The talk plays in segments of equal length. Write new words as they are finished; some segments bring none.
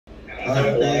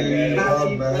Happy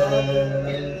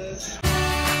VLOGMAS.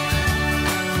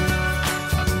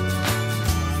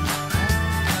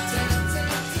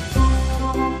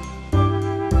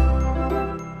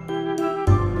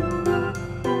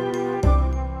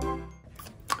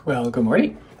 Well, good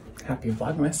morning. Happy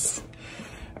Vlogmas.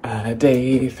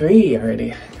 Day 3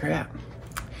 already. Crap.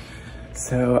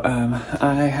 So,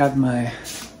 I have my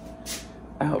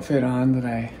outfit on that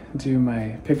I do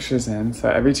my pictures in. So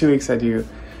every 2 weeks I do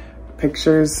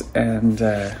pictures and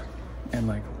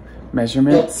like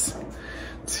measurements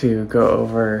to go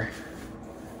over,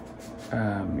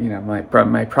 you know,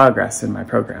 my progress in my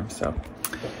program. So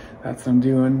that's what I'm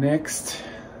doing next.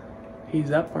 He's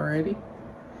up already.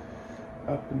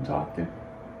 Up and talking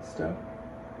stuff.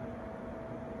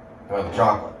 How about the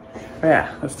chocolate? Oh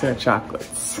yeah, let's do our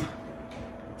chocolates.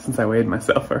 Since I weighed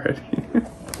myself already.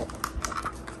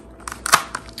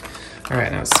 All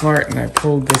right, I was smart and I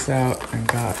pulled this out and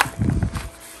got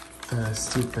the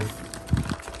stupid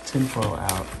tinfoil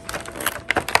out.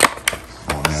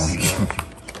 Oh man.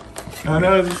 Oh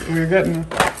no, we didn't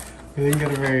get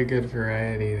a very good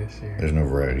variety this year. There's no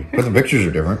variety. But the pictures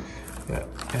are different. Yeah,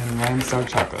 and mine's dark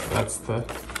chocolate. That's what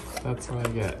I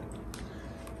get.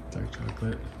 Dark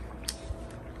chocolate.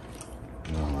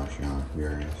 No, actually, I'm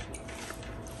curious.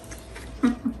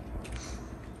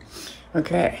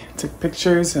 Okay, took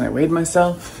pictures and I weighed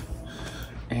myself.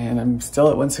 And I'm still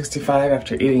at 165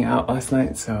 after eating out last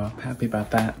night, so I'm happy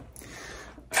about that.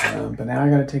 But now I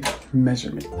gotta take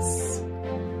measurements.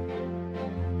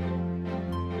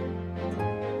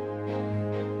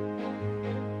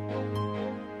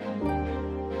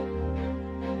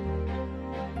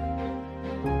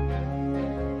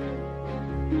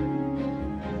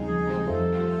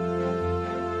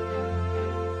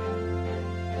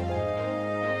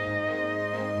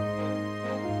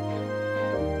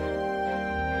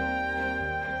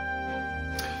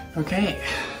 Okay,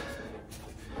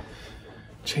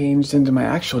 changed into my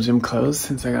actual gym clothes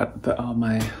since I got all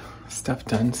my stuff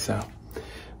done, so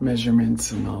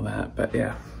measurements and all that, but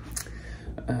yeah,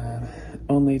 I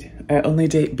only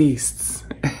date beasts.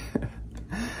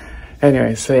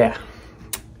 Anyway, so yeah,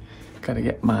 gotta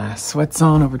get my sweats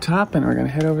on over top and we're gonna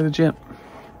head over to the gym.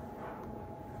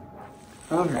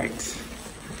 All right,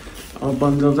 all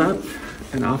bundled up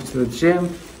and off to the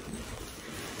gym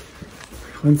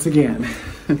once again.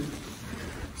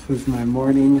 This is my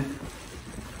morning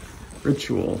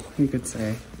ritual, you could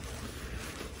say.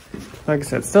 Like I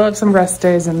said, still have some rest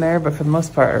days in there, but for the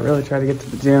most part, I really try to get to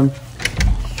the gym.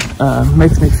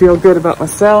 Makes me feel good about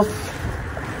myself.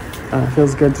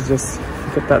 Feels good to just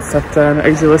get that stuff done. I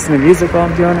usually listen to music while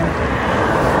I'm doing it.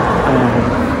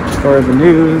 Or the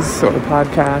news, or the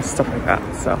podcast, stuff like that.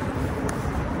 So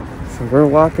we're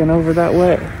walking over that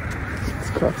way. Let's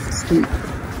cross the street.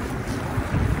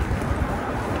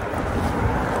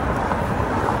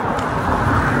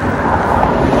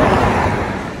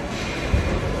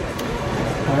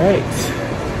 Alright,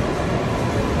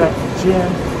 back to the gym,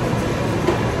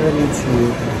 ready to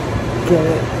get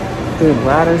it. Doing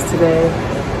ladders today,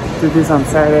 did these on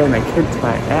Saturday and I kicked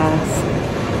my ass,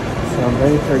 so I'm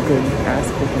ready for a good ass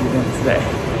kicking again today.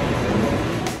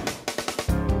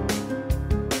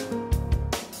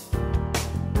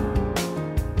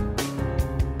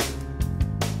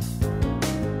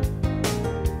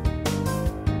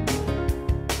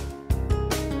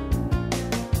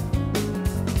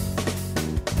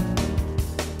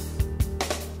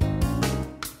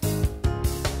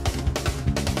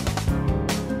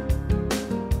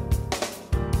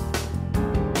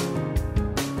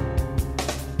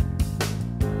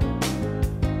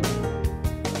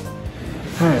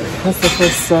 Alright, that's the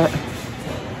first set.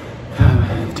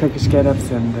 Turkish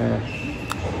get-ups and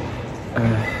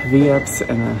V-ups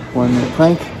and a 1 minute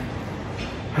plank.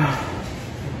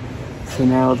 So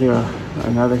now I'll do a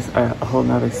whole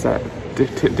nother set,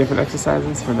 different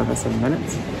exercises for another 7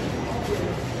 minutes.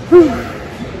 Whew.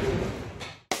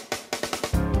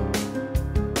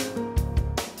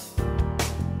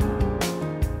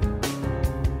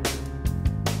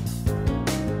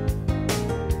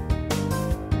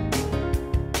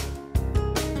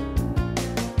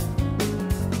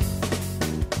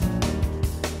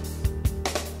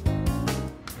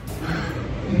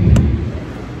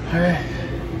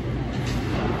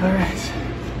 All right.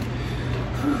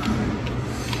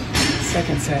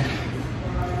 Second set.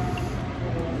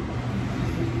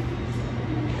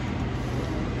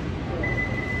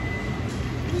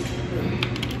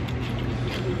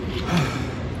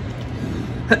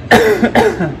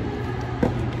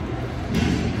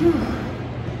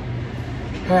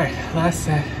 All right, last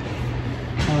set.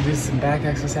 I'm gonna do some back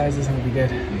exercises and we'll be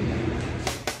good.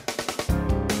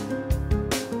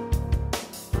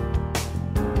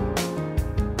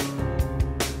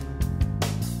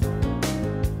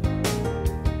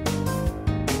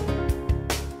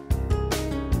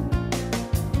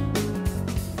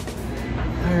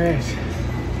 right.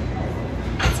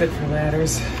 That's it for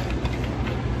ladders.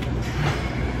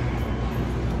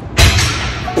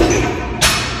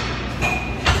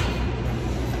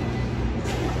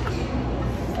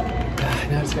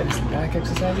 Now just gotta do some back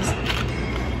exercises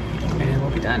and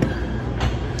we'll be done.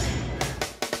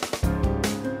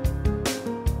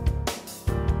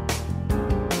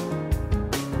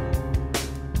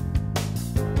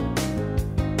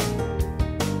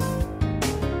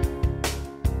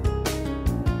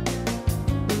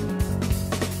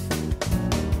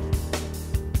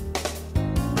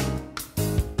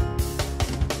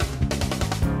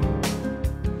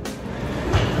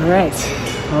 All right,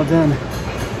 all done.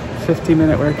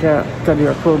 50-minute workout. Gotta do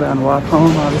a cool down walk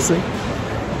home, obviously.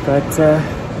 But I'll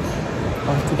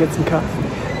have to get some coffee.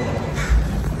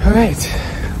 All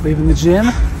right, leaving the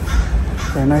gym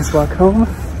for a nice walk home.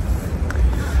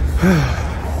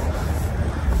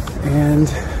 And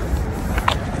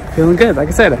feeling good. Like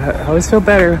I said, I always feel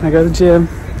better when I go to the gym.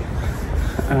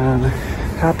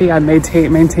 Happy I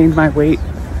maintained my weight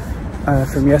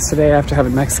from yesterday after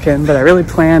having Mexican, but I really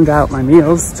planned out my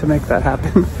meals to make that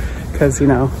happen. Because, you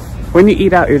know, when you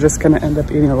eat out, you're just gonna end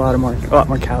up eating a lot more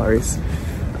calories.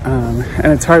 And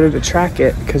it's harder to track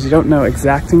it because you don't know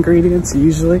exact ingredients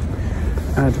usually,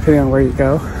 depending on where you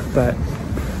go, but,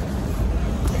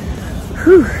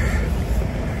 whew.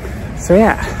 So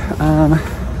yeah,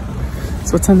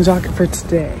 so what's on the docket for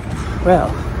today? Well,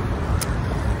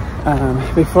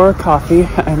 before coffee,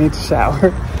 I need to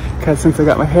shower, because since I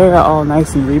got my hair all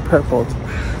nice and re-purpled,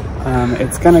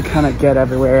 it's gonna kind of get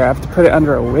everywhere. I have to put it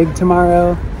under a wig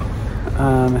tomorrow,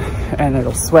 and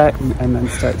it'll sweat and then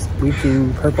start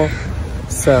leaking purple.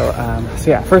 So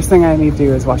yeah, first thing I need to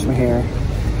do is wash my hair.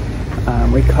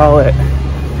 We call it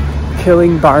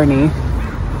killing Barney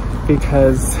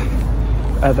because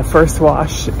the first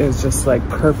wash is just like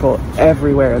purple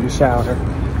everywhere in the shower.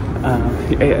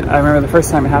 I remember the first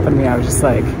time it happened to me, I was just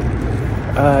like,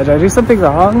 did I do something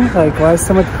wrong? Like, why is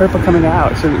so much purple coming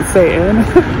out? Should it stay in?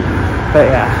 But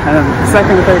yeah, and then the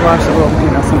second and third wash, a little, you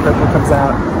know, some purple comes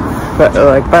out. But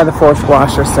like by the fourth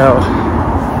wash or so,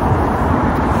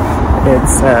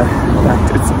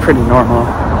 it's pretty normal.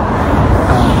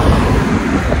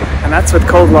 And that's with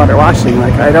cold water washing.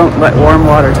 Like, I don't let warm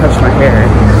water touch my hair,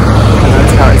 and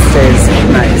that's how it stays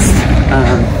nice.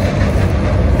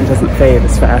 It doesn't fade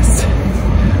as fast.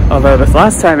 Although this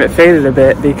last time it faded a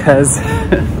bit because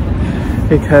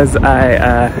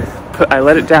I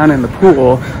let it down in the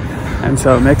pool, and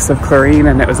so a mix of chlorine,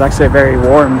 and it was actually a very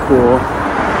warm pool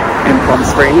in Palm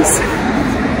Springs,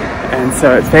 and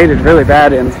so it faded really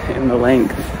bad in the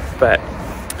length. But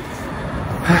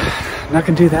I'm not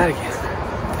gonna do that again.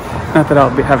 Not that I'll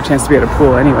have a chance to be at a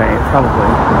pool anyway, probably,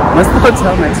 unless the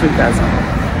hotel next week has one.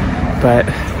 But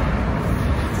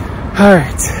all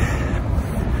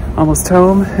right, almost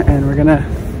home, and we're gonna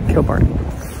kill Barney.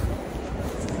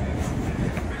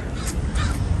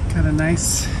 Got a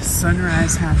nice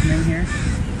sunrise happening here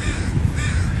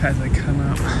as I come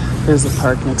up. There's a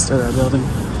park next to our building.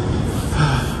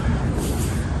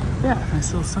 Yeah,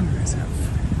 nice little sunrise happening.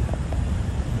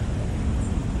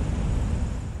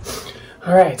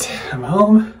 All right, I'm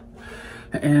home,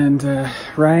 and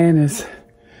Ryan is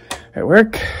at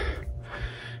work,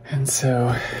 and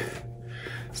so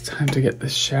it's time to get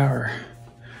this shower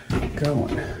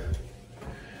going.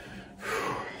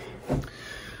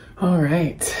 All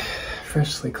right,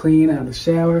 freshly clean out of the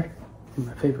shower in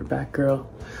my favorite Batgirl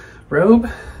robe.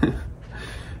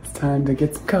 It's time to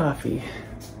get some coffee.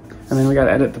 And then we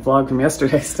gotta edit the vlog from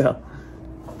yesterday still.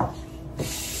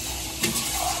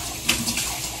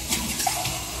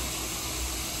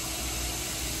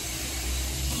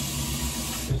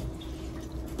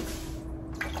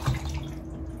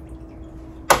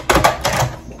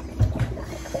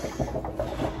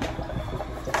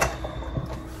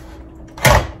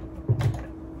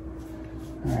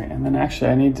 All right, and then actually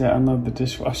I need to unload the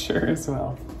dishwasher as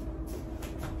well.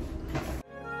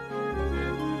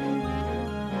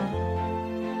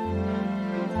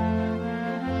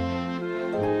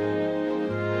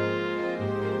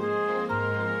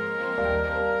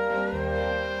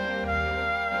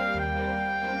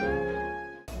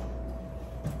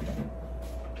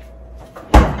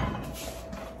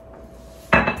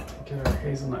 Get our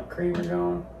hazelnut creamer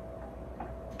going.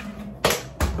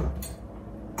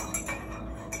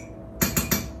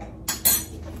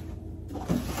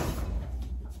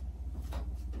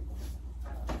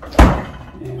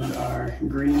 And our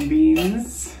green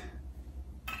beans.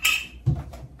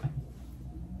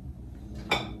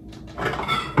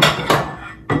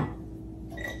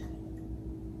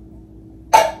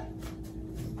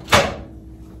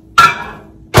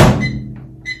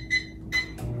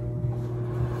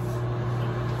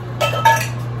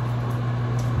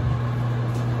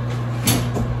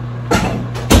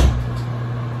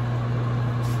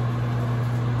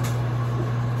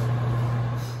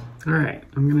 All right,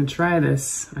 I'm gonna try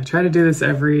this. I try to do this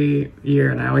every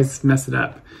year and I always mess it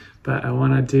up, but I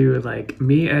wanna do like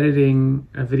me editing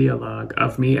a video log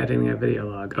of me editing a video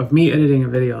log of me editing a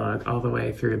video log all the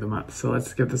way through the month. So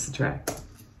let's give this a try.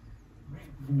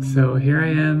 So here I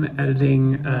am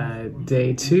editing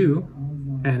day 2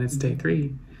 and it's day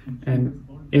 3. And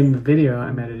in the video,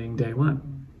 I'm editing day 1.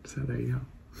 So there you go.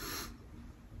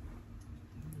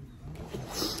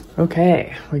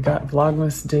 Okay, we got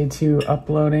Vlogmas day 2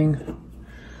 uploading,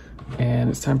 and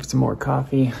it's time for some more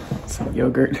coffee, some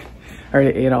yogurt. I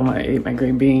already ate my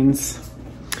green beans.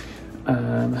 Oh,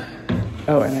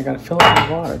 and I gotta fill up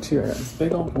the water too. I got this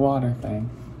big old water thing.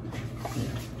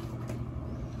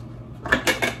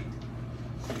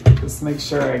 Just make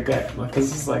sure I get, like,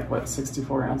 this is like, what,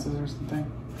 64 ounces or something?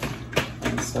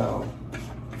 And so,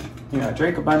 you know, I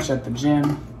drank a bunch at the gym,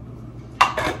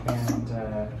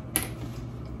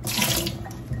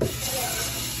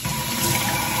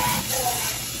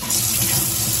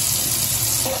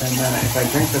 and then if I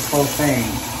drink this whole thing,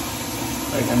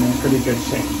 like, I'm in pretty good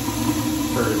shape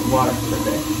for water for the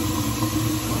day.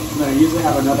 And then I usually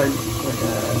have another, like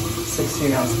a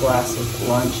 16-ounce glass with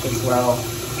lunch as well.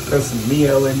 Throw some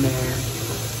meal in there.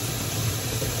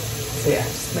 So yeah,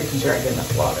 just making sure I get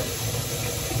enough water.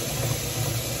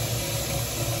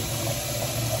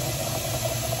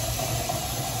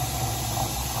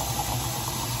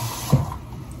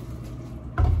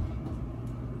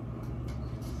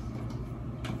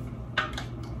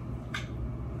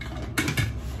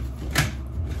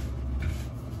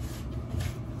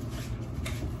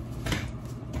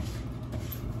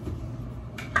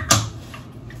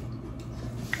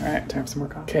 All right, time for some more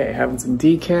coffee. Okay, having some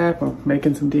decaf. I'm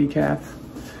making some decaf.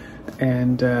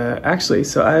 And actually,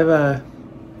 so I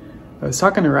was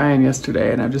talking to Ryan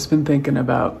yesterday, and I've just been thinking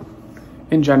about,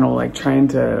 in general, like trying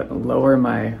to lower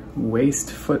my waste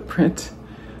footprint.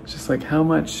 Just like how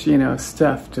much, you know,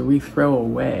 stuff do we throw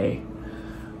away?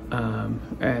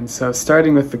 And so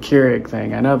starting with the Keurig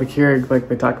thing, I know the Keurig, like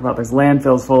they talk about, there's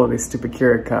landfills full of these stupid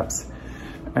Keurig cups.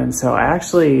 And so I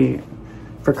actually,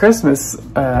 for Christmas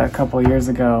a couple of years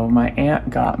ago, my aunt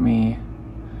got me,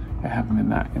 I have them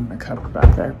in the cup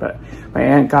back there, but my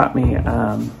aunt got me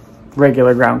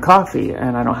regular ground coffee,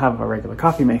 and I don't have a regular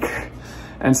coffee maker.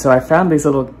 And so I found these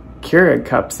little Keurig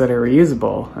cups that are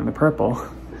reusable, and the purple,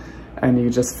 and you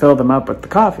just fill them up with the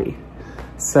coffee.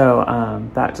 So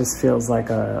that just feels like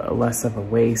a less of a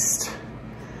waste.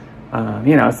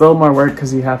 You know, it's a little more work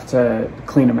because you have to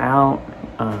clean them out,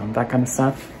 that kind of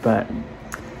stuff, but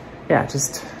yeah,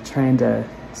 just trying to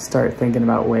start thinking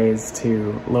about ways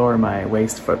to lower my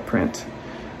waste footprint,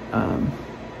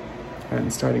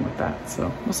 and starting with that.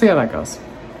 So we'll see how that goes.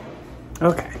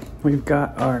 Okay, we've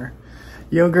got our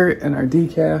yogurt and our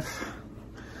decaf,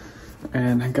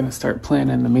 and I'm gonna start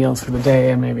planning the meals for the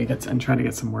day and maybe try to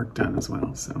get some work done as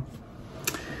well. So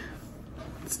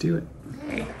let's do it.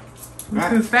 Hey, look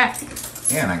who's back.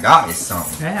 Yeah, and I got you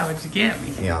something. Yeah, what'd you get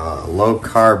me? Yeah,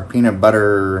 low-carb peanut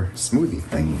butter smoothie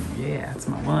thing. Yeah, it's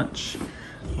my lunch.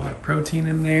 A lot of protein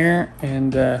in there,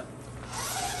 and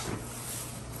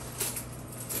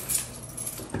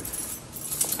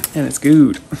it's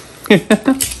good.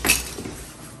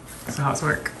 So how's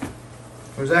work?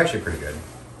 It was actually pretty good.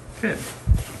 Good.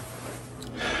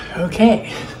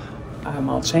 Okay, I'm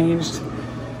all changed,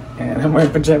 and I'm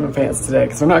wearing pajama pants today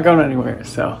because I'm not going anywhere.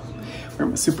 So,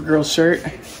 wearing my Supergirl shirt,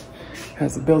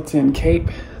 has a built-in cape,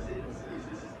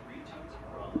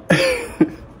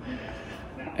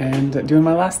 and doing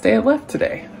my last day at Lyft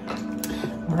today.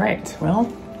 All right, well,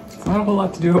 not a whole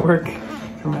lot to do at work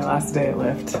for my last day at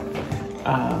Lyft.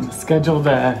 Scheduled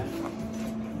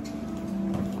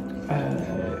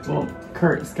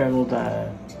Kurt scheduled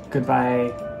a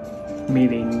goodbye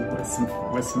meeting with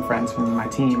some friends from my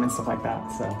team and stuff like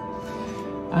that. So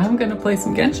I'm gonna play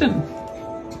some Genshin.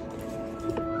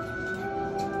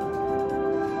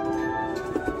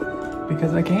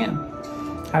 Because I can.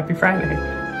 Happy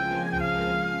Friday.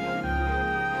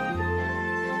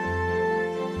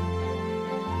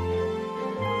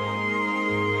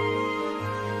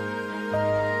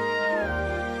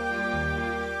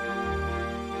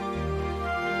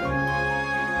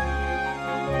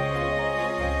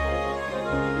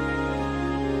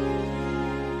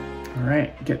 All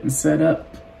right, getting set up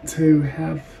to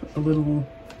have a little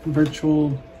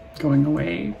virtual going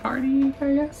away party,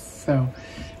 I guess. So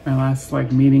my last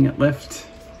meeting at Lyft,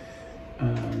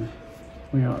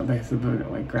 they said they'll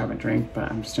like grab a drink,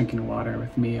 but I'm just drinking water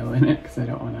with Mio in it because I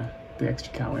don't want the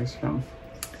extra calories from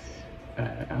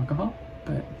alcohol.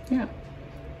 But yeah,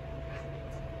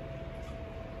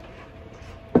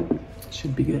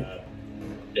 should be good.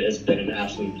 It has been an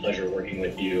absolute pleasure working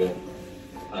with you.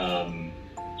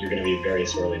 You're going to be very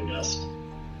sorely missed.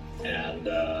 And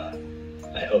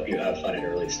I hope you have fun at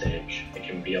early stage. It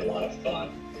can be a lot of fun.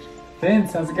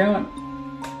 Vince, how's it going?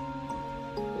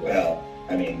 Well,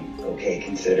 I mean, okay,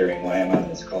 considering why I'm on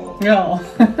this call. No.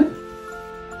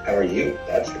 How are you?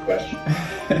 That's the question.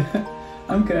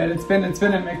 I'm good. It's been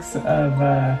a mix of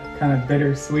kind of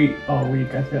bittersweet all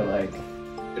week, I feel like.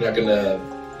 You're not gonna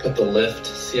put the Lyft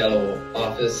Seattle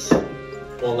office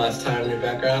one last time in your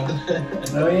background?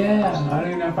 Oh yeah, I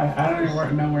don't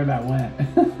even know where that went.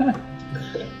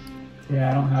 Yeah,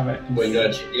 I don't have it. Well, you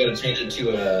gotta change it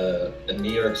to a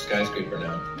New York skyscraper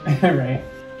now. Right.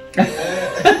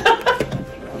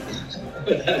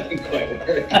 But that didn't quite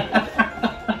work.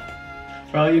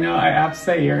 Well, you know, I have to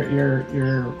say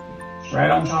you're right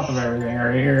on top of everything,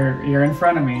 or you're in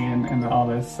front of me and all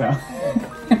this. So.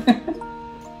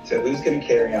 So who's going to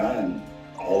carry on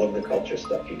all of the culture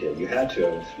stuff you did? You had to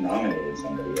have nominated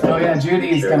somebody. Right? Oh yeah,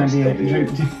 Judy's Sure gonna still be.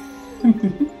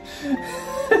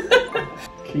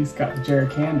 He's got the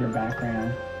Jared Kander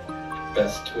background.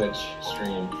 Best Twitch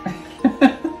stream.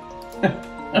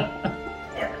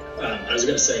 I was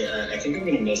gonna say, I think I'm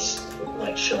gonna miss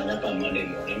like showing up on Monday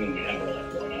morning and we have our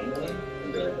like one-on-one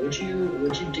and be like, what'd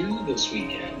you do this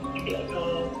weekend? And be like,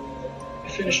 oh, I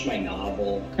finished my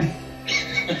novel.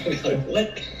 I'd be like,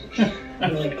 what?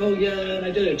 And like, oh yeah, and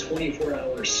I did a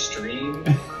 24-hour stream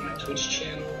on my Twitch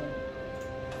channel,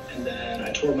 and then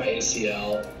I tore my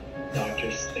ACL.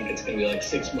 Doctors think it's gonna be like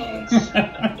 6 months,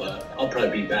 but I'll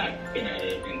probably be back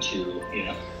in two, you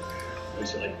know.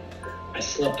 It's like, I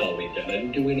slept all weekend. I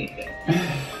didn't do anything.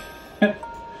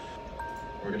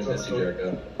 We're gonna miss you,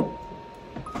 Jericho.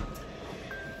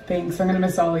 Thanks, I'm gonna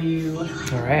miss all of you.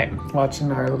 All right,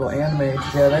 watching our little anime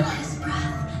together.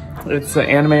 It's an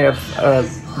anime of a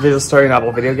visual story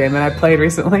novel video game that I played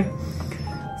recently.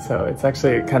 So it's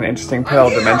actually a kind of interesting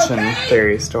parallel dimension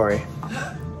theory story.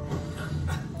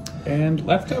 And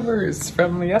leftovers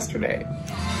from yesterday.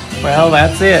 Well,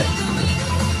 that's it.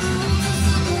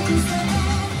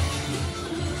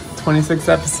 26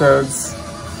 episodes.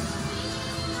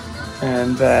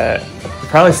 And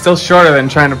probably still shorter than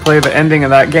trying to play the ending of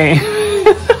that game.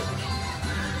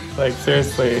 Like,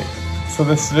 seriously. So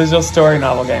this visual story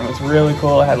novel game was really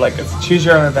cool. It had like a choose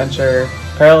your own adventure,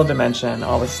 parallel dimension,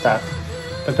 all this stuff.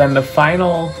 But then the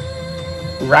final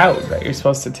route that you're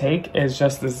supposed to take is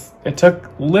just this. It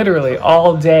took literally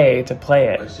all day to play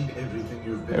it.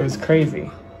 It was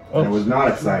crazy. And it was not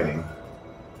exciting.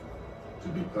 To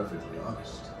be perfectly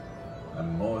honest,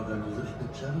 I'm more than a little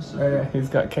bit jealous of Oh you. yeah, he's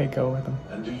got Keiko with him.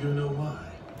 And do you know why?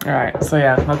 All right, so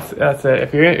yeah, that's it.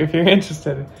 If you're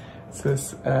interested, it's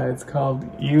this. It's called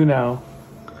You Know,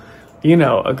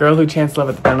 A Girl Who Chanced Love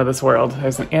at the End of This World.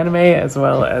 There's an anime as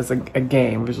well as a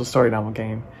game, visual story novel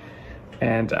game,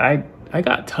 and I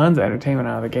got tons of entertainment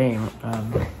out of the game.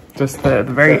 Just the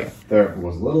very There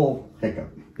was little hiccup.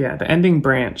 yeah, the ending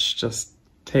branch just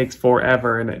takes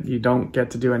forever, and you don't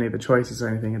get to do any of the choices or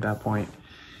anything at that point.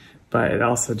 But it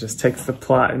also just takes the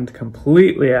plot and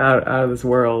completely out of this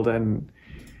world, and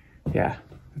yeah,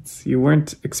 you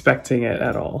weren't expecting it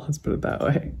at all. Let's put it that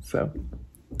way. So,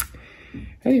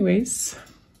 anyways,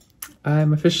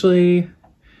 I'm officially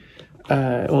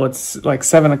well, it's like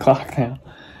 7 o'clock now,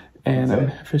 and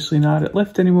I'm officially not at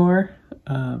Lyft anymore.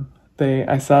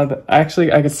 I saw that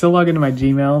actually I could still log into my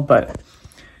Gmail, but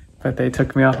they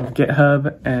took me off of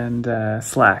GitHub and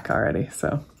Slack already.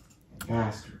 So,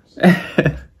 Bastards.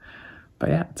 but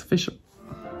yeah, it's official.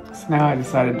 So now I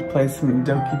decided to play some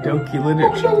Doki Doki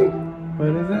Literature. What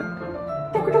is it?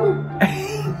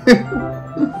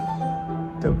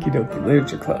 Doki Doki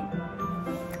Literature Club.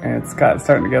 And it's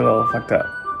starting to get a little fucked up.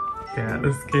 Yeah,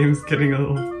 this game's getting a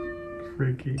little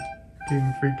freaky.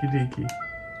 Getting freaky deaky.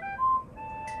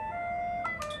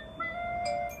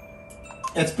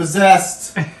 It's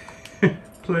possessed.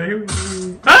 Play with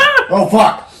me. Ah! Oh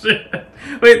fuck! Shit.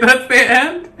 Wait, that's the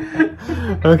end?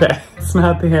 Okay, it's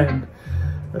not the end.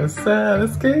 This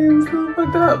game's a little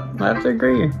fucked up. I have to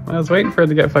agree. I was waiting for it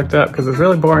to get fucked up because it's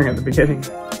really boring at the beginning.